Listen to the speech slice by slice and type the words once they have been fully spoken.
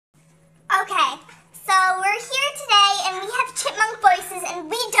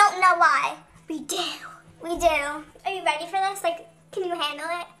why. We do. We do. Are you ready for this? Like, can you handle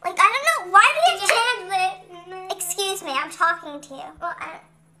it? Like, I don't know. Why do you have to... handle it? Excuse me, I'm talking to you. Well,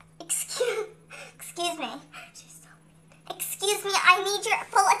 Excuse me. Excuse me, I need your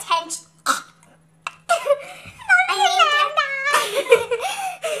full attention.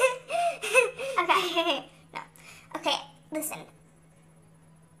 Okay. No. Okay, listen.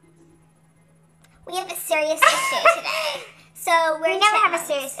 We have a serious issue today. So we never have a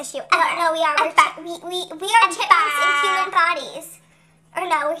serious issue. No, we are. We are chipmunks in human bodies. Or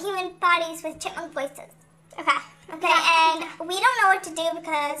no, we're human bodies with chipmunk voices. Okay. Okay, and we don't know what to do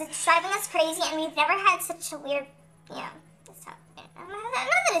because it's driving us crazy, and we've never had such a weird, not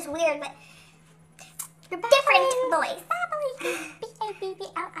that it's weird, but different voice. Babbling.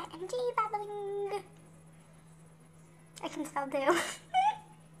 B-A-B-B-L-I-N-G, babbling. I can spell too.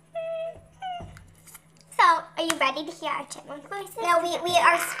 So, are you ready to hear our chipmunk voices? No, we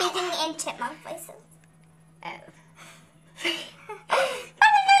are speaking in chipmunk voices. Oh.